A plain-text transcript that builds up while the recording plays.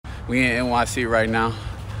We in NYC right now.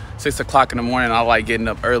 6 o'clock in the morning. I like getting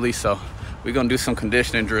up early, so we're gonna do some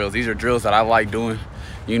conditioning drills. These are drills that I like doing,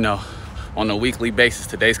 you know, on a weekly basis.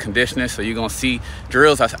 Today's conditioning, so you're gonna see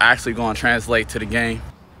drills that's actually gonna translate to the game.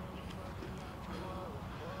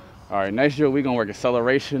 All right, next drill, we're gonna work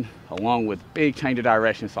acceleration along with big change of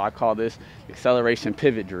direction. So I call this acceleration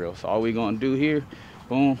pivot drill. So all we're gonna do here,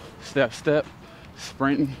 boom, step, step,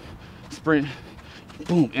 sprinting, sprint,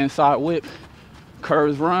 boom, inside whip,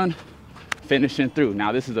 curves run, finishing through.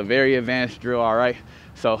 Now this is a very advanced drill, all right?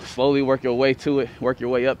 So slowly work your way to it, work your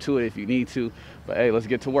way up to it if you need to. But hey, let's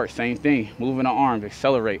get to work. Same thing, moving the arms,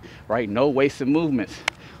 accelerate, right? No wasted movements.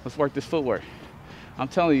 Let's work this footwork. I'm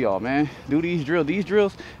telling y'all, man, do these drills. These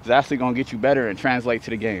drills is actually gonna get you better and translate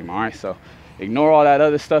to the game, all right? So ignore all that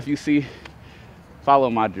other stuff you see.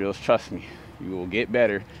 Follow my drills, trust me. You will get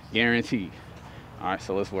better, guaranteed. All right,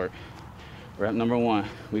 so let's work. Rep number 1,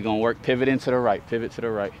 we're gonna work pivoting to the right, pivot to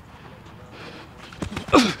the right.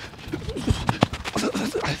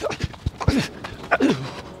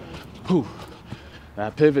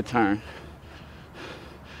 That pivot turn.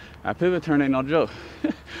 That pivot turn ain't no joke.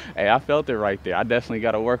 Hey, I felt it right there. I definitely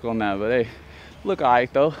got to work on that, but hey, look all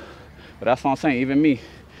right though. But that's what I'm saying, even me,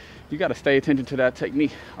 you got to stay attention to that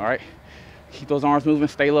technique, all right? Keep those arms moving,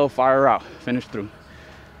 stay low, fire out, finish through.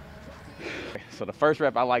 So the first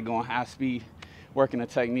rep, I like going high speed, working the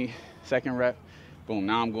technique. Second rep, boom,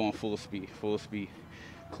 now I'm going full speed,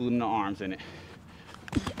 including the arms in it.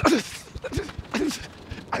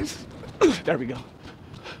 There we go.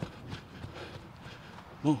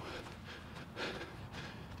 Boom.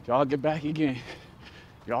 Y'all get back again.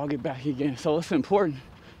 Y'all get back again. So it's important.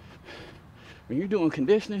 When you're doing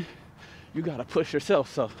conditioning, you gotta push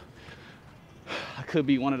yourself. So I could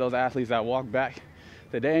be one of those athletes that walk back.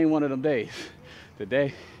 Today ain't one of them days.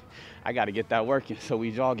 Today, I gotta get that working, so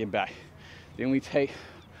we all get back. Then we take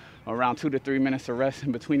around 2 to 3 minutes of rest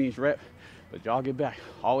in between each rep, but y'all get back.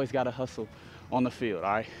 Always gotta hustle on the field,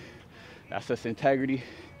 all right? That's just integrity.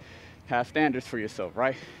 Have standards for yourself,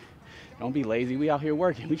 right? Don't be lazy. We out here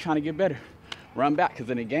working. We trying to get better. Run back, because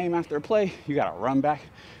in a game after a play, you got to run back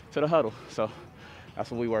to the huddle. So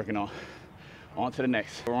that's what we working on. On to the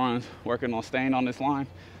next. We're working on staying on this line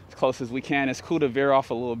as close as we can. It's cool to veer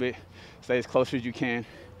off a little bit. Stay as close as you can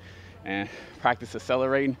and practice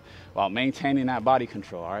accelerating while maintaining that body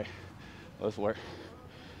control, all right? Let's work.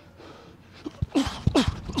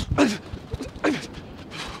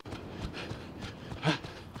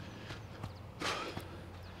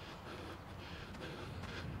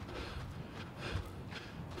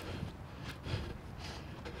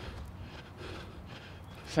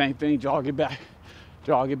 Same thing, jog it back,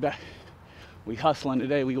 jog it back. We hustling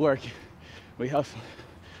today, we working, we hustling.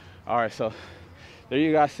 All right, so there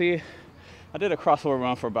you guys see it. I did a crossover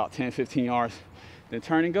run for about 10, 15 yards, then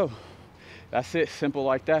turn and go. That's it, simple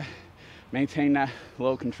like that. Maintain that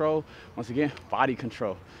low control. Once again, body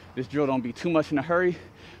control. This drill don't be too much in a hurry,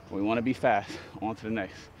 but we wanna be fast. On to the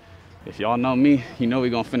next. If y'all know me, you know we're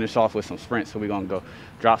gonna finish off with some sprints, so we're gonna go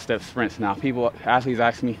drop step sprints. Now, athletes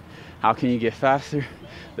ask me, how can you get faster?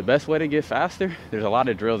 The best way to get faster, there's a lot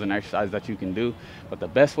of drills and exercises that you can do, but the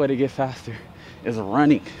best way to get faster is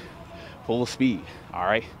running full speed, all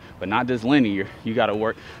right? But not just linear, you gotta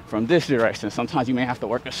work from this direction. Sometimes you may have to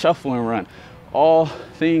work a shuffle and run. All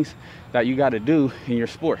things that you gotta do in your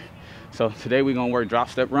sport. So today we're gonna work drop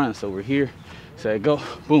step run. So we're here, say go,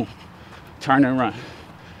 boom, turn and run.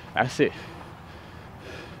 That's it.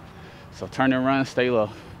 So turn and run, stay low.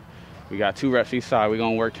 We got 2 reps each side. We're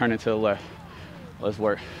gonna work turning to the left. Let's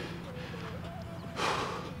work.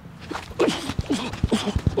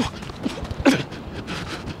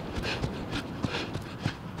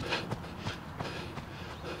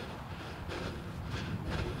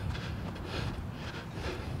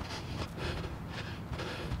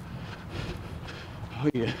 Oh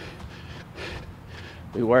yeah.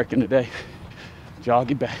 We working today.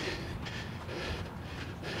 Jog it back.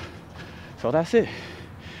 So that's it.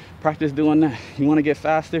 Practice doing that. You want to get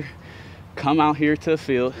faster? Come out here to the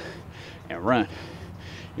field and run.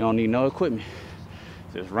 You don't need no equipment.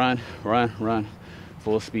 Just run, run, run,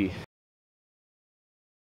 full speed.